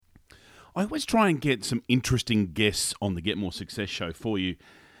I always try and get some interesting guests on the Get More Success show for you.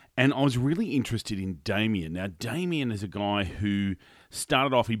 And I was really interested in Damien. Now, Damien is a guy who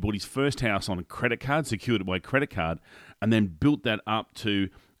started off, he bought his first house on a credit card, secured it by credit card, and then built that up to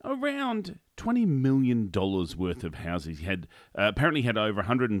around $20 million worth of houses. He had apparently had over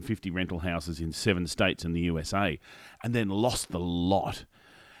 150 rental houses in 7 states in the USA, and then lost the lot.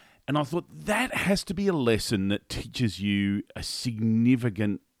 And I thought that has to be a lesson that teaches you a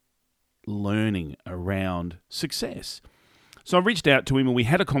significant learning around success. So I reached out to him and we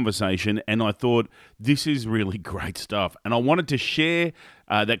had a conversation, and I thought, this is really great stuff. And I wanted to share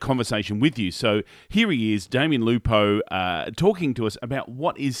that conversation with you. So here he is, Damien Lupo, talking to us about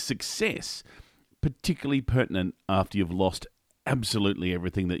what is success, particularly pertinent after you've lost absolutely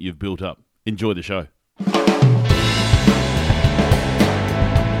everything that you've built up. Enjoy the show.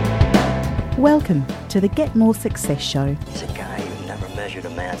 Welcome to the Get More Success show. He's a guy who never measured a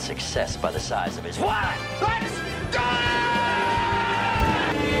man's success by the size of his... What? Let's go!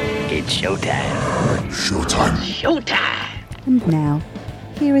 It's showtime. Showtime! And now,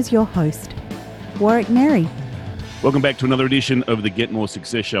 here is your host, Warwick Merry. Welcome back to another edition of the Get More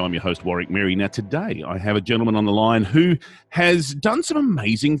Success Show. I'm your host, Warwick Merry. Now, today I have a gentleman on the line who has done some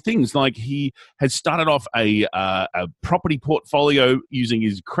amazing things. Like, he has started off a property portfolio using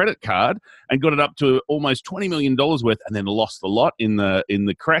his credit card and got it up to almost $20 million worth, and then lost the lot in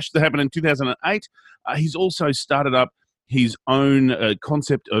the crash that happened in 2008. He's also started up his own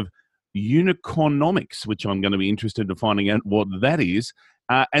concept of unicornomics, which I'm going to be interested in finding out what that is.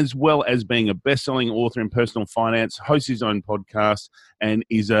 As well as being a best-selling author in personal finance, hosts his own podcast, and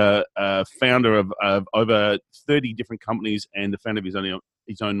is a founder of over 30 different companies and the founder of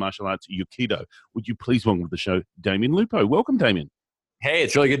his own martial arts, Aikido. Would you please welcome to the show, Damien Lupo? Welcome, Damien. Hey,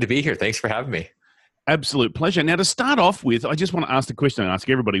 it's really good to be here. Thanks for having me. Absolute pleasure. Now, to start off with, I just want to ask the question I ask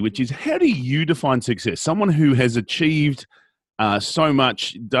everybody, which is, how do you define success? Someone who has achieved so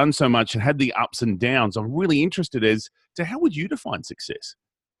much, done so much, and had the ups and downs. I'm really interested as to how would you define success?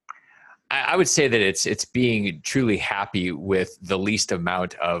 I would say that it's being truly happy with the least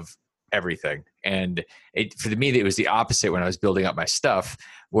amount of everything. And for me, it was the opposite when I was building up my stuff,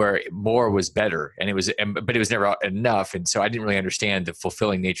 where more was better, but it was never enough. And so I didn't really understand the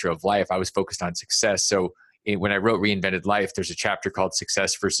fulfilling nature of life. I was focused on success. So when I wrote Reinvented Life, there's a chapter called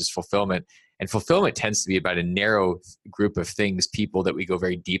Success versus Fulfillment. And fulfillment tends to be about a narrow group of things, people that we go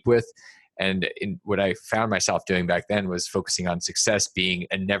very deep with. And what I found myself doing back then was focusing on success being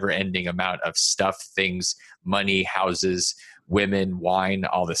a never-ending amount of stuff, things, money, houses, women, wine,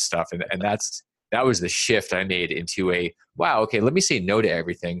 all this stuff. And that was the shift I made into wow, okay, let me say no to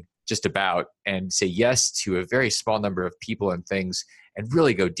everything just about and say yes to a very small number of people and things and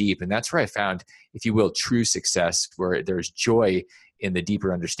really go deep. And that's where I found, if you will, true success, where there's joy in the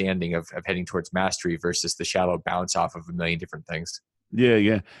deeper understanding of heading towards mastery versus the shallow bounce off of a million different things.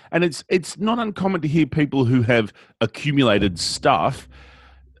 Yeah. And it's not uncommon to hear people who have accumulated stuff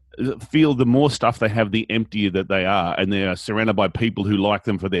feel the more stuff they have, the emptier that they are, and they are surrounded by people who like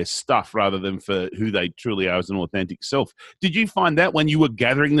them for their stuff rather than for who they truly are as an authentic self. Did you find that when you were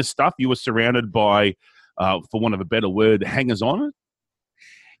gathering the stuff, you were surrounded by, for want of a better word, hangers-on?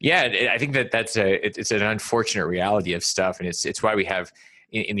 Yeah, I think it's an unfortunate reality of stuff, and it's why we have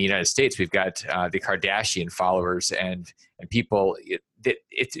in the United States we've got the Kardashian followers and people.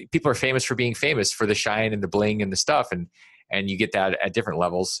 People are famous for being famous for the shine and the bling and the stuff, and you get that at different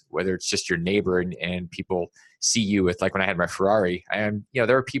levels. Whether it's just your neighbor and people see you with, like when I had my Ferrari, there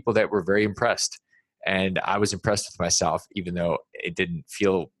were people that were very impressed, and I was impressed with myself, even though it didn't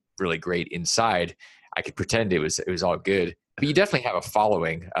feel really great inside. I could pretend it was all good. But you definitely have a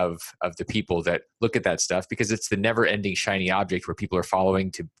following of the people that look at that stuff, because it's the never-ending shiny object where people are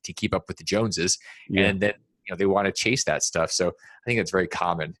following to keep up with the Joneses, and then they want to chase that stuff. So I think it's very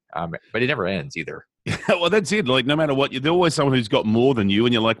common, but it never ends either. Well, that's it. Like, no matter what, there's always someone who's got more than you,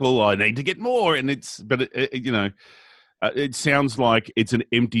 and you're like, well, I need to get more. And it sounds like it's an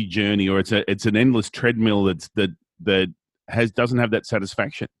empty journey, or it's an endless treadmill that doesn't have that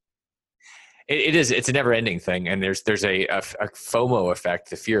satisfaction. It is. It's a never-ending thing, and there's a FOMO effect,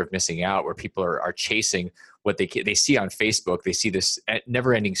 the fear of missing out, where people are chasing what they see on Facebook. They see this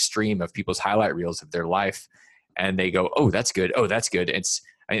never-ending stream of people's highlight reels of their life, and they go, "Oh, that's good. Oh, that's good."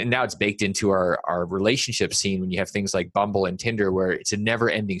 And now it's baked into our relationship scene when you have things like Bumble and Tinder, where it's a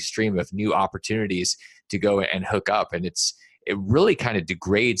never-ending stream of new opportunities to go and hook up, and it really kind of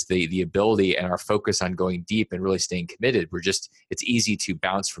degrades the ability and our focus on going deep and really staying committed. It's easy to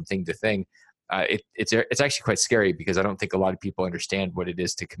bounce from thing to thing. It's actually quite scary, because I don't think a lot of people understand what it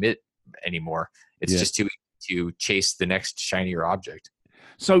is to commit anymore. It's just too easy to chase the next shinier object.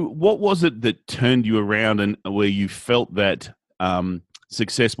 So what was it that turned you around and where you felt that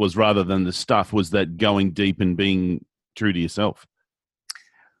success was rather than the stuff? Was that going deep and being true to yourself?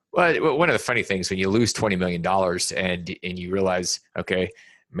 Well, one of the funny things when you lose $20 million and you realize, okay,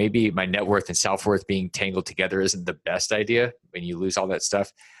 maybe my net worth and self-worth being tangled together isn't the best idea when you lose all that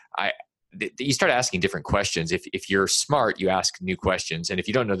stuff. You start asking different questions. If you're smart, you ask new questions. And if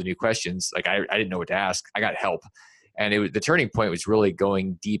you don't know the new questions, like I didn't know what to ask, I got help. And the turning point was really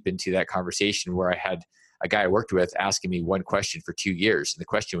going deep into that conversation where I had a guy I worked with asking me one question for 2 years. And the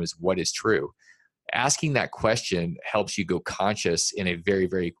question was, what is true? Asking that question helps you go conscious in a very,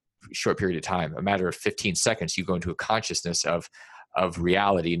 very short period of time. A matter of 15 seconds, you go into a consciousness of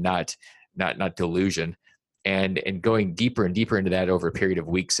reality, not delusion. And going deeper and deeper into that over a period of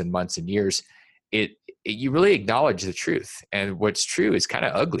weeks and months and years, you really acknowledge the truth. And what's true is kind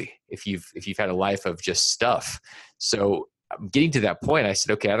of ugly if you've had a life of just stuff. So getting to that point, I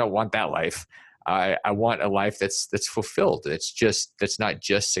said, okay, I don't want that life. I want a life that's fulfilled. That's not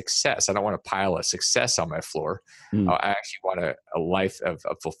just success. I don't want a pile of success on my floor. I actually want a life of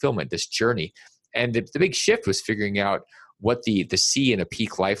fulfillment, this journey. And the big shift was figuring out what the C in a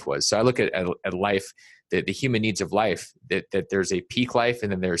peak life was. So I look at life, the human needs of life, that there's a peak life,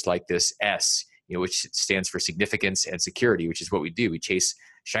 and then there's like this S, which stands for significance and security, which is what we do. We chase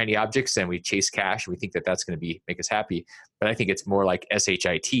shiny objects and we chase cash. And we think that that's going to make us happy. But I think it's more like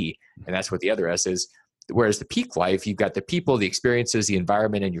SHIT, and that's what the other S is. Whereas the peak life, you've got the people, the experiences, the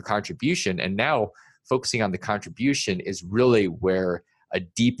environment, and your contribution. And now focusing on the contribution is really where a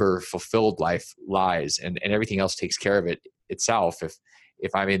deeper, fulfilled life lies, and everything else takes care of it itself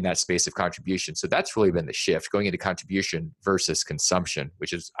if I'm in that space of contribution. So that's really been the shift, going into contribution versus consumption,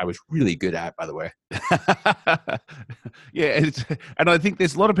 which is I was really good at, by the way. Yeah, and I think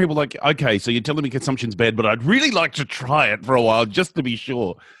there's a lot of people like, okay, so you're telling me consumption's bad, but I'd really like to try it for a while just to be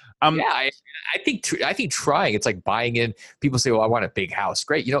sure. I think trying, it's like buying in. People say, well, I want a big house.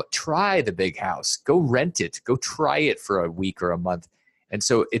 Great. Try the big house. Go rent it. Go try it for a week or a month. And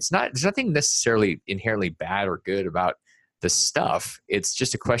so there's nothing necessarily inherently bad or good about the stuff. It's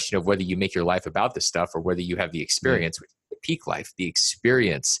just a question of whether you make your life about the stuff or whether you have the experience, which is the peak life, the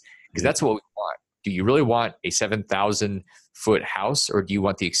experience, because that's what we want. Do you really want a 7,000 foot house, or do you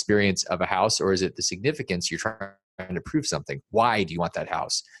want the experience of a house, or is it the significance you're trying to prove something? Why do you want that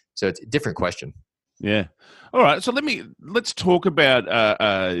house? So it's a different question. Yeah. All right. So let's talk about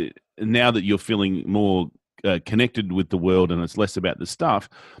now that you're feeling more connected with the world and it's less about the stuff.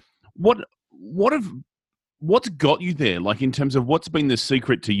 What's got you there? Like in terms of what's been the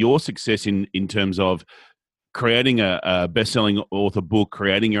secret to your success in terms of creating a best-selling author book,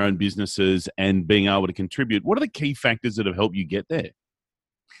 creating your own businesses, and being able to contribute? What are the key factors that have helped you get there?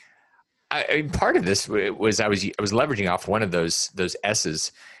 Part of this was I was leveraging off one of those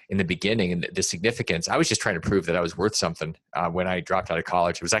S's in the beginning, and the significance. I was just trying to prove that I was worth something. When I dropped out of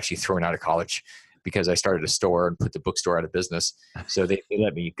college, I was actually thrown out of college because I started a store and put the bookstore out of business. So they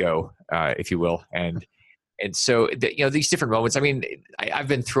let me go, if you will. And so, these different moments, I mean, I've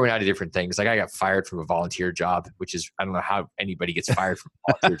been thrown out of different things. Like I got fired from a volunteer job, which is, I don't know how anybody gets fired from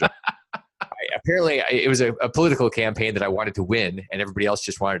a volunteer job. Apparently it was a political campaign that I wanted to win, and everybody else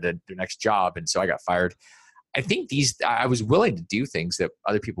just wanted their next job. And so I got fired. I think I was willing to do things that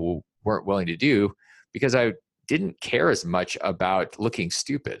other people weren't willing to do because I didn't care as much about looking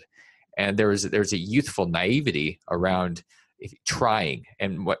stupid. And there's a youthful naivety around trying,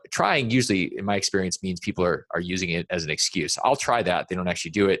 and what trying usually in my experience means people are using it as an excuse. I'll try that. They don't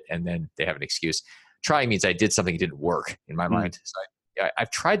actually do it. And then they have an excuse. Trying means I did something that didn't work in my mind. So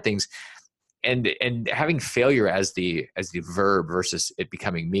I've tried things, and having failure as the verb versus it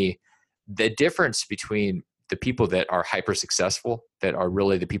becoming me, the difference between the people that are hyper successful, that are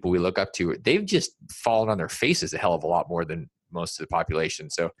really the people we look up to, they've just fallen on their faces a hell of a lot more than most of the population.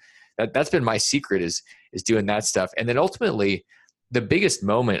 So that's been my secret is doing that stuff. And then ultimately the biggest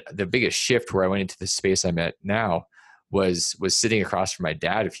moment, the biggest shift where I went into the space I'm at now was sitting across from my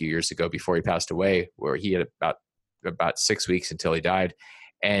dad a few years ago before he passed away, where he had about 6 weeks until he died.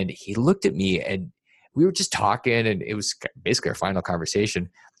 And he looked at me and we were just talking, and it was basically our final conversation.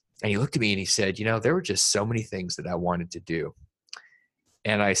 And he looked at me and he said, there were just so many things that I wanted to do.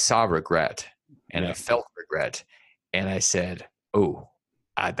 And I saw regret, and I felt regret. And I said, oh,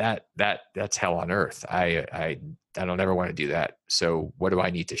 that's hell on earth. I don't ever want to do that. So what do I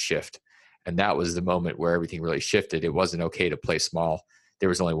need to shift? And that was the moment where everything really shifted. It wasn't okay to play small. There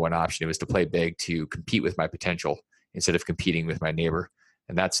was only one option. It was to play big, to compete with my potential instead of competing with my neighbor.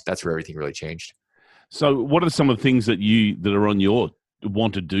 And that's where everything really changed. So what are some of the things that are on your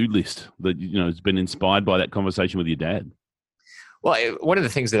want to do list that, has been inspired by that conversation with your dad? Well, one of the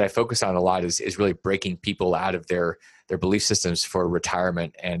things that I focus on a lot is really breaking people out of their belief systems for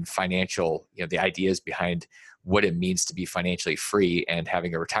retirement and financial, the ideas behind what it means to be financially free and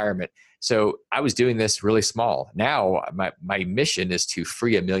having a retirement. So I was doing this really small. Now my mission is to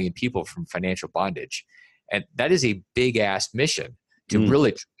free 1 million people from financial bondage. And that is a big ass mission to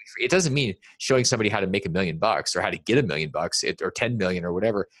really free. It doesn't mean showing somebody how to make $1 million or how to get $1 million or 10 million or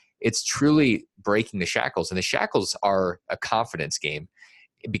whatever. It's truly breaking the shackles. And the shackles are a confidence game,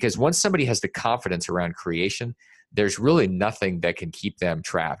 because once somebody has the confidence around creation, there's really nothing that can keep them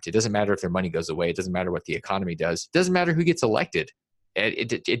trapped. It doesn't matter if their money goes away. It doesn't matter what the economy does. It doesn't matter who gets elected.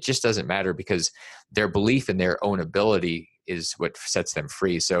 It just doesn't matter, because their belief in their own ability is what sets them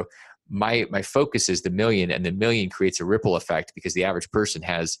free. So my focus is the million, and the million creates a ripple effect, because the average person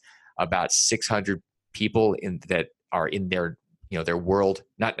has about 600 people that are in their their world.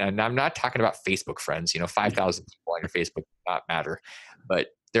 And I'm not talking about Facebook friends. 5,000 people on your Facebook does not matter, but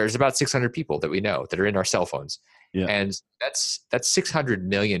there's about 600 people that we know that are in our cell phones. Yeah. And that's 600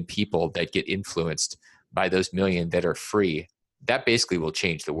 million people that get influenced by those million that are free. That basically will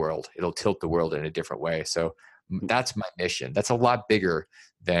change the world. It'll tilt the world in a different way. So that's my mission. That's a lot bigger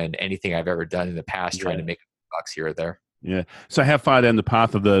than anything I've ever done in the past, trying to make $1 here or there. Yeah. So how far down the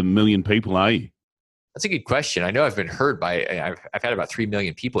path of the 1 million people are you? That's a good question. I know I've been heard by, I've had about 3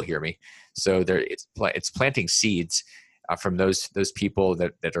 million people hear me. So it's planting seeds from those people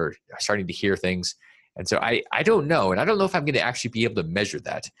that are starting to hear things. And so I don't know. And I don't know if I'm going to actually be able to measure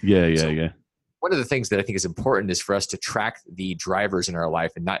that. Yeah. One of the things that I think is important is for us to track the drivers in our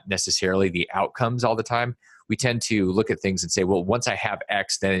life and not necessarily the outcomes all the time. We tend to look at things and say, well, once I have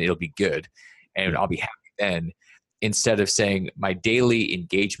X, then it'll be good and I'll be happy then, instead of saying my daily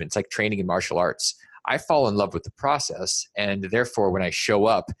engagement. It's like training in martial arts. I fall in love with the process, and therefore when I show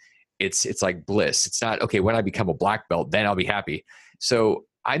up, it's like bliss. It's not, okay, when I become a black belt, then I'll be happy. So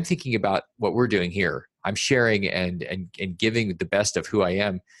I'm thinking about what we're doing here. I'm sharing and giving the best of who I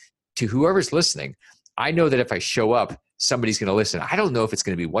am to whoever's listening. I know that if I show up, somebody's going to listen. I don't know if it's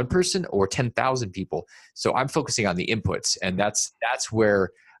going to be one person or 10,000 people. So I'm focusing on the inputs, and that's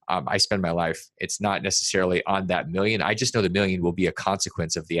where I spend my life. It's not necessarily on that million. I just know the million will be a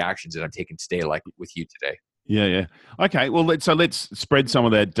consequence of the actions that I'm taking today, like with you today. Yeah. Okay. Well, let's spread some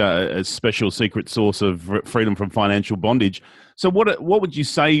of that special secret sauce of freedom from financial bondage. So, what would you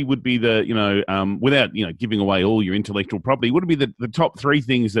say would be the without giving away all your intellectual property? What would be the top 3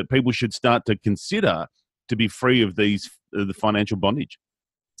 things that people should start to consider to be free of the financial bondage?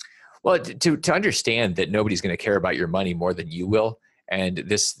 Well, to understand that nobody's going to care about your money more than you will. And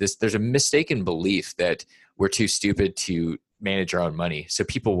there's a mistaken belief that we're too stupid to manage our own money. So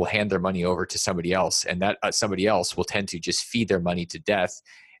people will hand their money over to somebody else, and that somebody else will tend to just feed their money to death.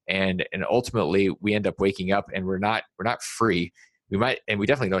 And ultimately we end up waking up and we're not free. We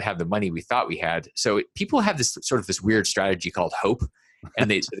definitely don't have the money we thought we had. So people have this weird strategy called hope,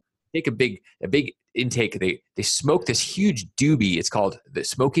 and they take a big intake. They smoke this huge doobie. It's called the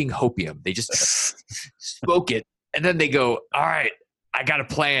smoking hopium. They just smoke it, and then they go, all right, I got a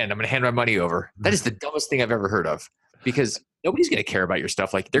plan. I'm going to hand my money over. That is the dumbest thing I've ever heard of, because nobody's going to care about your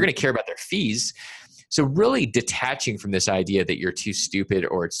stuff. Like, they're going to care about their fees. So really detaching from this idea that you're too stupid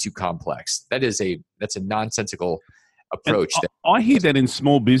or it's too complex. That's a nonsensical approach. I hear that in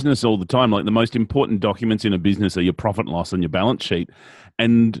small business all the time. Like, the most important documents in a business are your profit and loss and your balance sheet.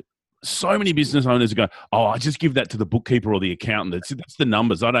 And so many business owners go, oh, I just give that to the bookkeeper or the accountant. That's the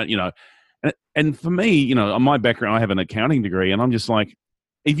numbers. I don't, And for me, on my background, I have an accounting degree, and I'm just like,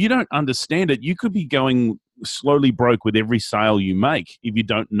 if you don't understand it, you could be going slowly broke with every sale you make if you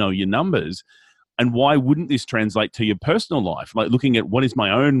don't know your numbers. And why wouldn't this translate to your personal life? Like, looking at what is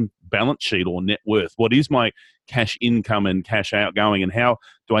my own balance sheet or net worth? What is my cash income and cash outgoing? And how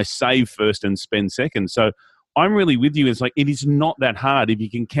do I save first and spend second? So I'm really with you. It's like, it is not that hard. If you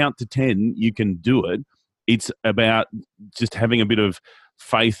can count to 10, you can do it. It's about just having a bit of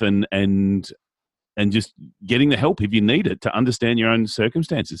faith and just getting the help if you need it to understand your own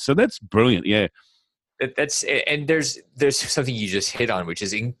circumstances. So that's brilliant. Yeah. And there's something you just hit on, which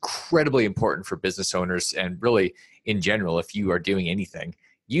is incredibly important for business owners and really in general. If you are doing anything,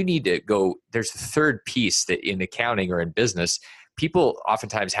 you need to go, there's a third piece that in accounting or in business, people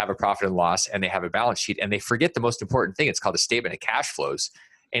oftentimes have a profit and loss and they have a balance sheet and they forget the most important thing. It's called a statement of cash flows.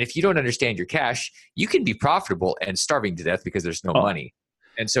 And if you don't understand your cash, you can be profitable and starving to death because there's no money.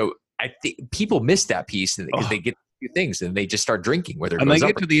 And so I think people miss that piece because they get a few things and they just start drinking. And they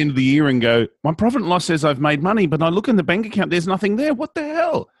get to the end of the year and go, my profit and loss says I've made money, but I look in the bank account, there's nothing there. What the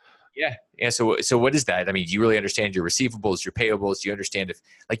hell? Yeah. So what is that? I mean, do you really understand your receivables, your payables? Do you understand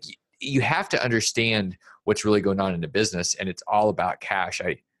you have to understand what's really going on in the business, and it's all about cash.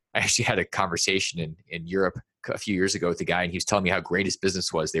 I actually had a conversation in Europe a few years ago with a guy, and he was telling me how great his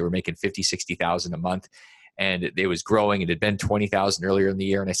business was. They were making 50, 60,000 a month, and it was growing. It had been 20,000 earlier in the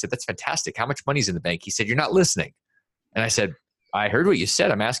year. And I said, that's fantastic. How much money's in the bank? He said, you're not listening. And I said, I heard what you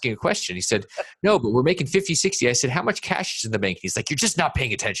said. I'm asking a question. He said, no, but we're making 50, 60. I said, how much cash is in the bank? He's like, you're just not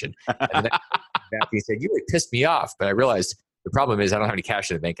paying attention. And then he said, you really pissed me off. But I realized the problem is I don't have any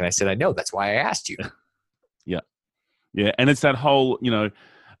cash in the bank. And I said, I know. That's why I asked you. Yeah. Yeah. And it's that whole,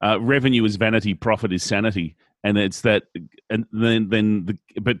 revenue is vanity, profit is sanity. And it's that, and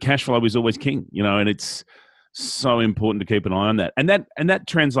but cash flow is always king, and it's so important to keep an eye on that. And that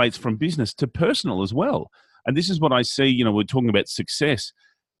translates from business to personal as well. And this is what I see, we're talking about success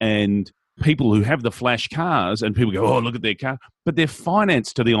and people who have the flash cars, and people go, oh, look at their car, but they're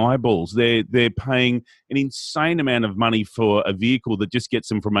financed to the eyeballs. They're paying an insane amount of money for a vehicle that just gets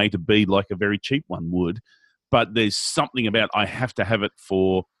them from A to B like a very cheap one would. But there's something about, I have to have it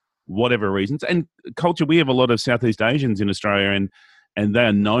for whatever reasons. And culture, we have a lot of Southeast Asians in Australia, and they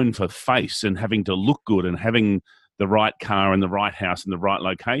are known for face and having to look good and having the right car and the right house and the right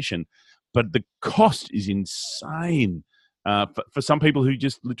location. But the cost is insane for some people who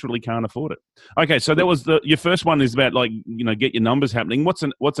just literally can't afford it. Okay, so that was your first one is about get your numbers happening.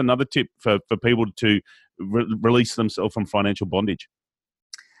 What's another tip for people to release themselves from financial bondage?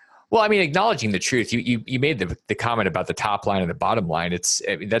 Well, I mean, acknowledging the truth. You made the comment about the top line and the bottom line.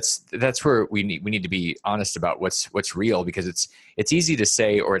 That's where we need to be honest about what's real, because it's easy to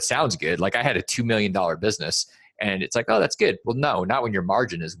say, or it sounds good. Like I had a $2 million business, and it's like, oh, that's good. Well, no, not when your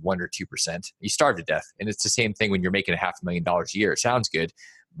margin is 1 or 2%. You starve to death. And it's the same thing when you're making $500,000 a year. It sounds good,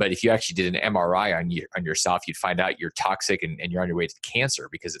 but if you actually did an MRI on yourself, you'd find out you're toxic and you're on your way to cancer,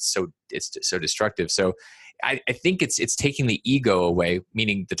 because it's so destructive. So I think it's taking the ego away,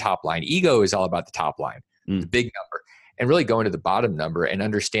 meaning the top line. Ego is all about the top line, the big number, and really going to the bottom number and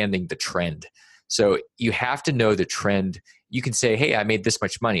understanding the trend. So you have to know the trend. You can say, hey, I made this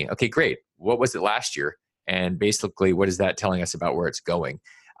much money. Okay, great. What was it last year? And basically, what is that telling us about where it's going?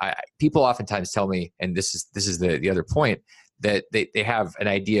 People oftentimes tell me, and this is the other point, that they have an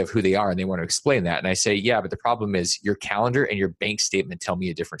idea of who they are and they want to explain that. And I say, yeah, but the problem is your calendar and your bank statement tell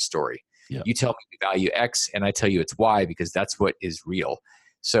me a different story. Yeah. You tell me you value X and I tell you it's Y, because that's what is real.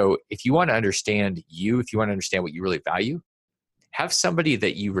 So if you want to understand if you want to understand what you really value, have somebody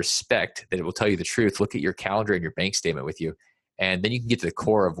that you respect that will tell you the truth. Look at your calendar and your bank statement with you. And then you can get to the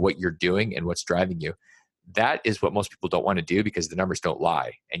core of what you're doing and what's driving you. That is what most people don't want to do, because the numbers don't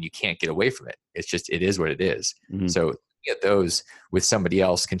lie and you can't get away from it. It is what it is. Mm-hmm. So get those with somebody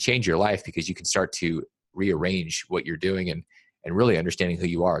else can change your life, because you can start to rearrange what you're doing and really understanding who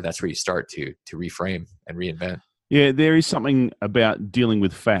you are. That's where you start to reframe and reinvent. Yeah, there is something about dealing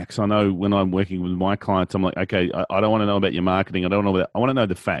with facts. I know when I'm working with my clients, I'm like, okay, I don't want to know about your marketing. I want to know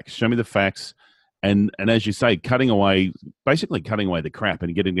the facts. Show me the facts. And as you say, cutting away the crap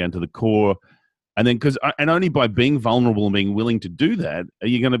and getting down to the core. And then, and only by being vulnerable and being willing to do that, are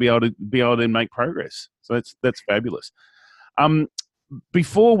you going to be able to make progress. So that's fabulous.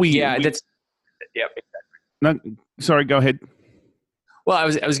 Before we, No, sorry, go ahead. Well, I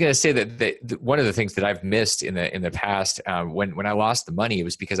was going to say that one of the things that I've missed in the past, when I lost the money, it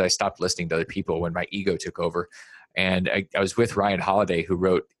was because I stopped listening to other people when my ego took over. And I was with Ryan Holiday, who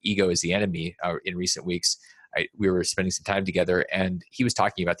wrote "Ego is the Enemy" in recent weeks. We were spending some time together, and he was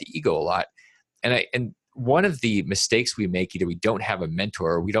talking about the ego a lot. And one of the mistakes we make, either we don't have a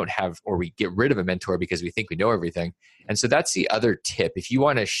mentor, or we get rid of a mentor because we think we know everything. And so that's the other tip. If you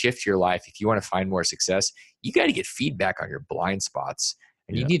want to shift your life, if you want to find more success, you got to get feedback on your blind spots.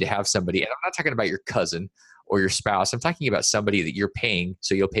 And you need to have somebody, and I'm not talking about your cousin or your spouse. I'm talking about somebody that you're paying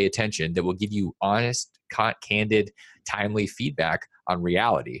so you'll pay attention, that will give you honest, candid, timely feedback on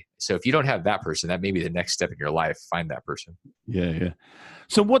reality. So if you don't have that person, that may be the next step in your life. Find that person. Yeah.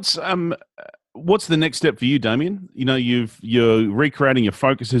 So what's the next step for you, Damien? You're recreating your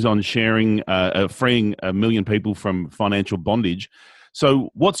focuses on sharing, freeing 1 million people from financial bondage. So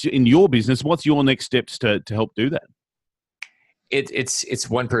what's in your business? What's your next steps to help do that? It's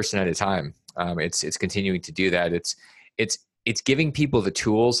one person at a time. It's continuing to do that. It's giving people the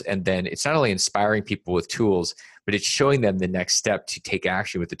tools, and then it's not only inspiring people with tools, but it's showing them the next step to take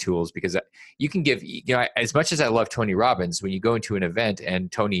action with the tools. Because you can give, as much as I love Tony Robbins, when you go into an event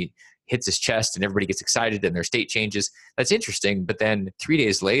and Tony hits his chest and everybody gets excited and their state changes, that's interesting. But then 3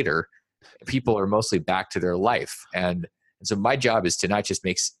 days later, people are mostly back to their life. And so my job is to not just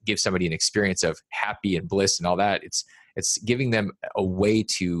give somebody an experience of happy and bliss and all that. It's giving them a way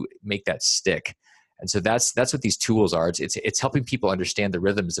to make that stick. And so that's what these tools are. It's helping people understand the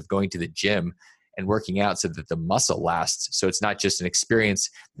rhythms of going to the gym and working out so that the muscle lasts. So it's not just an experience.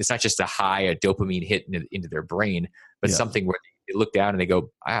 It's not just a dopamine hit into their brain, but something where they look down and they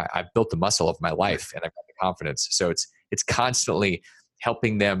go, I've built the muscle of my life and I've got the confidence. So it's constantly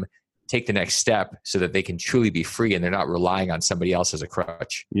helping them take the next step so that they can truly be free and they're not relying on somebody else as a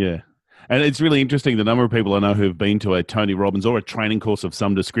crutch. Yeah. And it's really interesting, the number of people I know who've been to a Tony Robbins or a training course of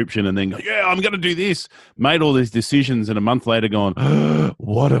some description and then go, yeah, I'm going to do this, made all these decisions, and a month later gone,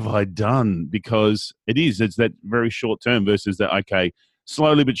 what have I done? Because it's that very short term versus that, okay,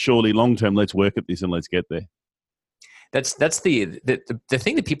 slowly but surely, long term, let's work at this and let's get there. That's the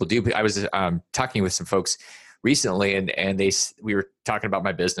thing that people do. I was talking with some folks recently, and we were talking about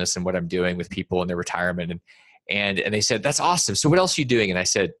my business and what I'm doing with people and their retirement, and they said, that's awesome. So what else are you doing? And I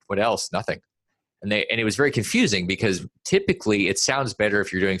said, what else? Nothing. And it was very confusing because typically it sounds better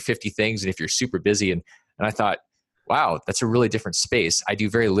if you're doing 50 things and if you're super busy. And I thought, wow, that's a really different space. I do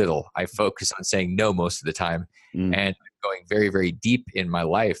very little. I focus on saying no most of the time and going very, very deep in my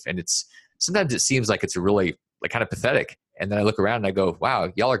life. And sometimes it seems like it's really kind of pathetic. And then I look around and I go,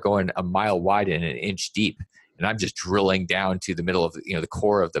 wow, y'all are going a mile wide and an inch deep. And I'm just drilling down to the middle of the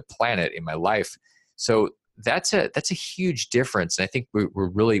core of the planet in my life. So that's a huge difference. And I think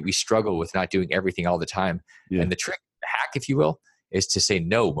we struggle with not doing everything all the time. Yeah. And the trick, the hack, if you will, is to say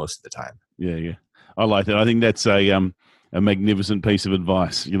no most of the time. Yeah. I like that. I think that's a magnificent piece of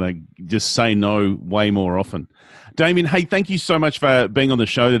advice. Just say no way more often. Damien, hey, thank you so much for being on the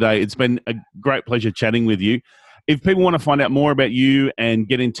show today. It's been a great pleasure chatting with you. If people want to find out more about you and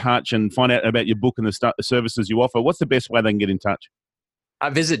get in touch and find out about your book and the services you offer, what's the best way they can get in touch?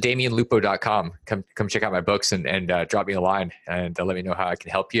 Visit DamienLupo.com. Come check out my books and drop me a line and let me know how I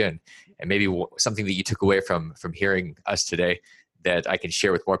can help you and maybe something that you took away from hearing us today that I can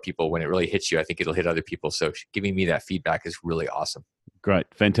share with more people. When it really hits you, I think it'll hit other people. So giving me that feedback is really awesome. Great.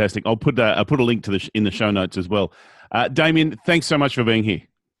 Fantastic. I'll put a link to in the show notes as well. Damien, thanks so much for being here.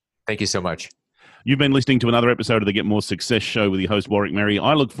 Thank you so much. You've been listening to another episode of the Get More Success Show with your host, Warwick Merry.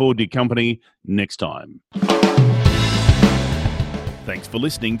 I look forward to your company next time. Thanks for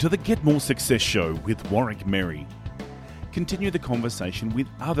listening to the Get More Success Show with Warwick Merry. Continue the conversation with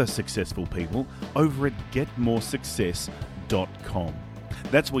other successful people over at getmoresuccess.com.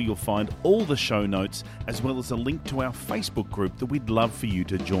 That's where you'll find all the show notes as well as a link to our Facebook group that we'd love for you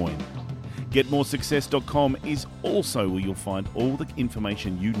to join. Getmoresuccess.com is also where you'll find all the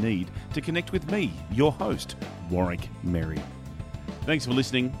information you need to connect with me, your host, Warwick Merry. Thanks for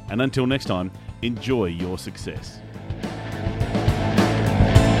listening, and until next time, enjoy your success.